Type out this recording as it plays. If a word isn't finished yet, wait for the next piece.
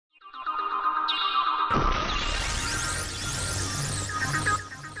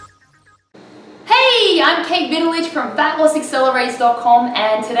Kate Vidulich from FatLossAccelerators.com,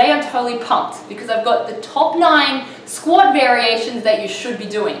 and today I'm totally pumped because I've got the top 9 squat variations that you should be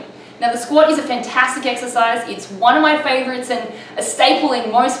doing. Now the squat is a fantastic exercise. It's one of my favorites and a staple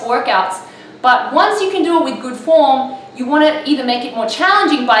in most workouts. But once you can do it with good form, you want to either make it more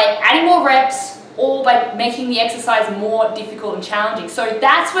challenging by adding more reps or by making the exercise more difficult and challenging. So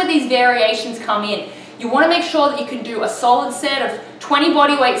that's where these variations come in. You want to make sure that you can do a solid set of 20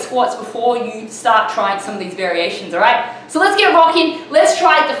 bodyweight squats before you start trying some of these variations, alright? So let's get rocking. Let's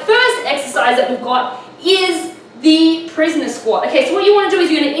try it. The first exercise that we've got is the prisoner squat. Okay, so what you want to do is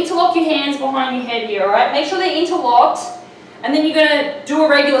you're going to interlock your hands behind your head here, alright? Make sure they're interlocked, and then you're going to do a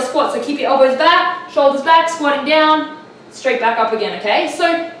regular squat. So keep your elbows back, shoulders back, squatting down, straight back up again, okay?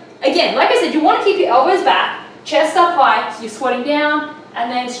 So again, like I said, you want to keep your elbows back, chest up high, so you're squatting down,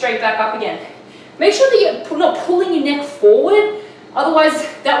 and then straight back up again. Make sure that you're not pulling your neck forward, otherwise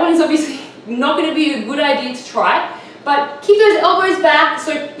that one is obviously not going to be a good idea to try. But keep those elbows back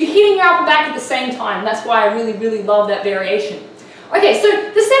so you're hitting your upper back at the same time. That's why I really love that variation. Okay, so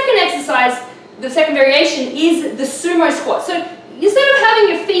the second exercise, the second variation is the sumo squat. So instead of having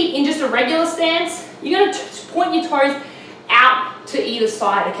your feet in just a regular stance, you're going to point your toes out to either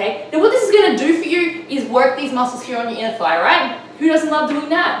side, okay? Now what this is going to do for you is work these muscles here on your inner thigh, right? Who doesn't love doing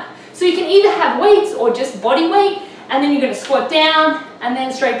that? So you can either have weights or just body weight, and then you're going to squat down and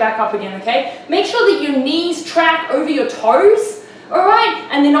then straight back up again, okay? Make sure that your knees track over your toes, all right?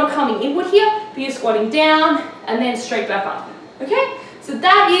 And they're not coming inward here, but you're squatting down and then straight back up, okay? So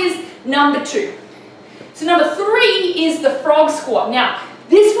that is number 2. So number 3 is the frog squat. Now,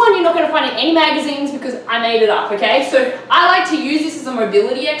 this one you're not going to find in any magazines because I made it up, okay? So I like to use this as a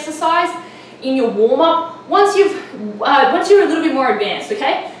mobility exercise in your warm-up once you're a little bit more advanced,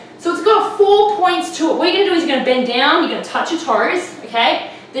 okay? So it's got 4 points to it. What you're going to do is you're going to bend down, you're going to touch your toes, okay?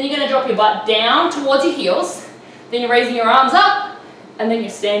 Then you're going to drop your butt down towards your heels. Then you're raising your arms up, and then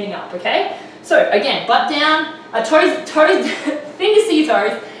you're standing up, okay? So again, butt down, toes, fingers to your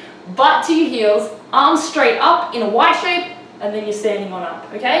toes, butt to your heels, arms straight up in a Y shape, and then you're standing on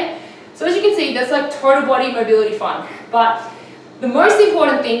up, okay? So as you can see, that's like total body mobility fun. But the most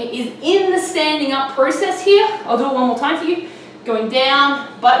important thing is in the standing up process here, I'll do it one more time for you. Going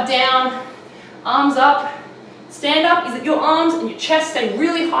down, butt down, arms up. Stand up is that your arms and your chest stay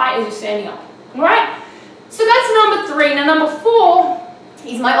really high as you're standing up. Alright? So that's number 3. Now number 4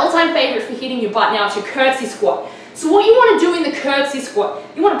 is my all-time favorite for hitting your butt. Now it's your curtsy squat. So what you want to do in the curtsy squat,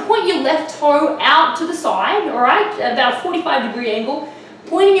 you want to point your left toe out to the side, alright? At about a 45-degree angle.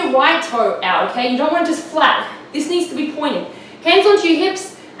 Pointing your right toe out, okay? You don't want it just flat. This needs to be pointed. Hands onto your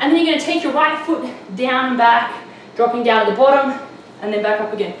hips, and then you're going to take your right foot down and back, dropping down at the bottom, and then back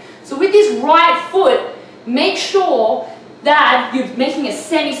up again. So with this right foot, make sure that you're making a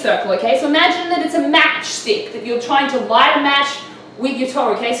semicircle, okay? So imagine that it's a matchstick, that you're trying to light a match with your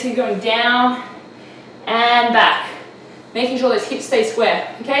toe, okay? So you're going down and back, making sure those hips stay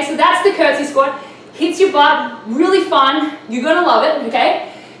square, okay? So that's the curtsy squat. Hits your butt, really fun. You're gonna love it,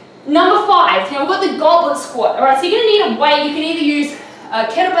 okay? Number 5, now we've got the goblet squat. All right, so you're gonna need a weight. You can either use a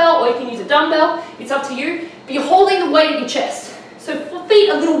kettlebell or you can use a dumbbell. It's up to you. But you're holding the weight at your chest. So feet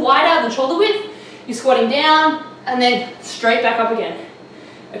a little wider than shoulder width. You're squatting down and then straight back up again.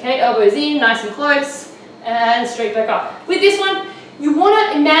 Okay, elbows in, nice and close, and straight back up. With this one, you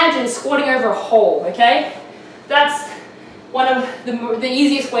want to imagine squatting over a hole, okay? That's one of the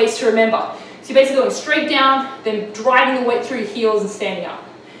easiest ways to remember. So you're basically going straight down, then driving the weight through your heels and standing up.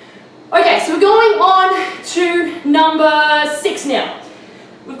 Okay, so we're going on to number 6 now.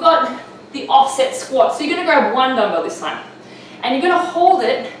 We've got the offset squat. So you're going to grab one dumbbell this time. And you're going to hold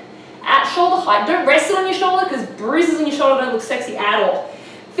it at shoulder height. Don't rest it on your shoulder because bruises on your shoulder don't look sexy at all.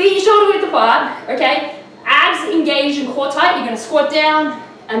 Feet your shoulder width apart, okay? Abs engaged and core tight. You're going to squat down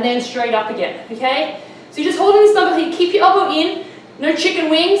and then straight up again, okay? So you're just holding this dumbbell here. Keep your elbow in, no chicken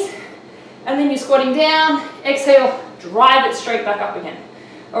wings. And then you're squatting down, exhale, drive it straight back up again.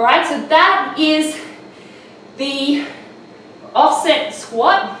 All right, so that is the offset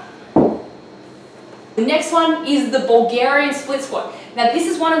squat. The next one is the Bulgarian split squat. Now this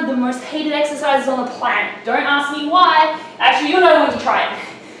is one of the most hated exercises on the planet. Don't ask me why. Actually, you'll know when to try it.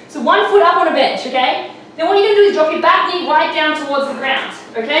 So one foot up on a bench, okay? Then what you're going to do is drop your back knee right down towards the ground,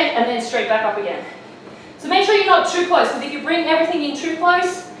 okay? And then straight back up again. So make sure you're not too close, because if you bring everything in too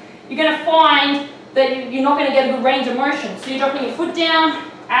close, you're going to find that you're not going to get a good range of motion. So you're dropping your foot down,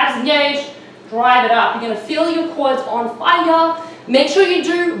 abs engaged, drive it up. You're going to feel your quads on fire. Make sure you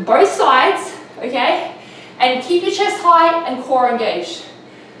do both sides, okay? And keep your chest high and core engaged.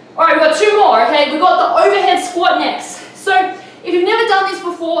 All right, we've got 2 more, okay? We've got the overhead squat next. So if you've never done this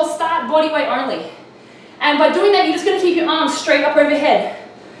before, start body weight only. And by doing that, you're just going to keep your arms straight up overhead.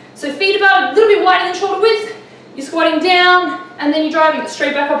 So feet about a little bit wider than shoulder width. You're squatting down, and then you're driving it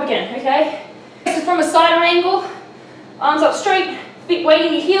straight back up again, okay? So from a side angle, arms up straight, feet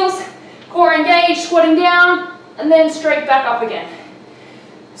weighting your heels, core engaged, squatting down, and then straight back up again.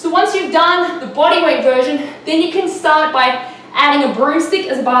 So once you've done the body weight version, then you can start by adding a broomstick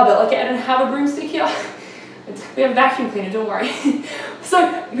as a barbell. Okay, I don't have a broomstick here. We have a vacuum cleaner, don't worry.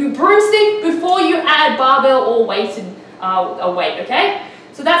 So broomstick before you add barbell or weighted weight, okay?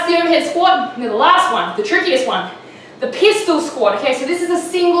 So that's the overhead squat. And then the last one, the trickiest one, the pistol squat. Okay, so this is a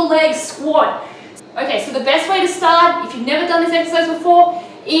single leg squat. Okay, so the best way to start, if you've never done this exercise before,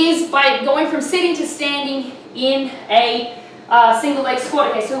 is by going from sitting to standing in a single leg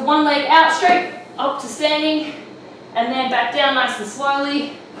squat. Okay, so one leg out straight, up to standing, and then back down nice and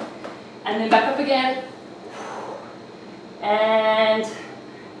slowly, and then back up again, and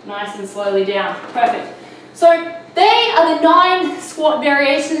nice and slowly down. Perfect. So they are the 9 squat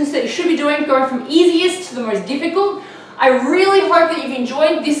variations that you should be doing, going from easiest to the most difficult. I really hope that you've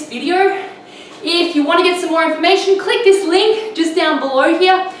enjoyed this video. If you want to get some more information, click this link just down below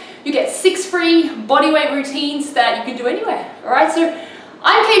here. You get 6 free bodyweight routines that you can do anywhere. Alright, so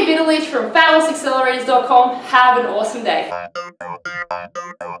I'm Kate Vidulich from FatLossAccelerators.com. Have an awesome day.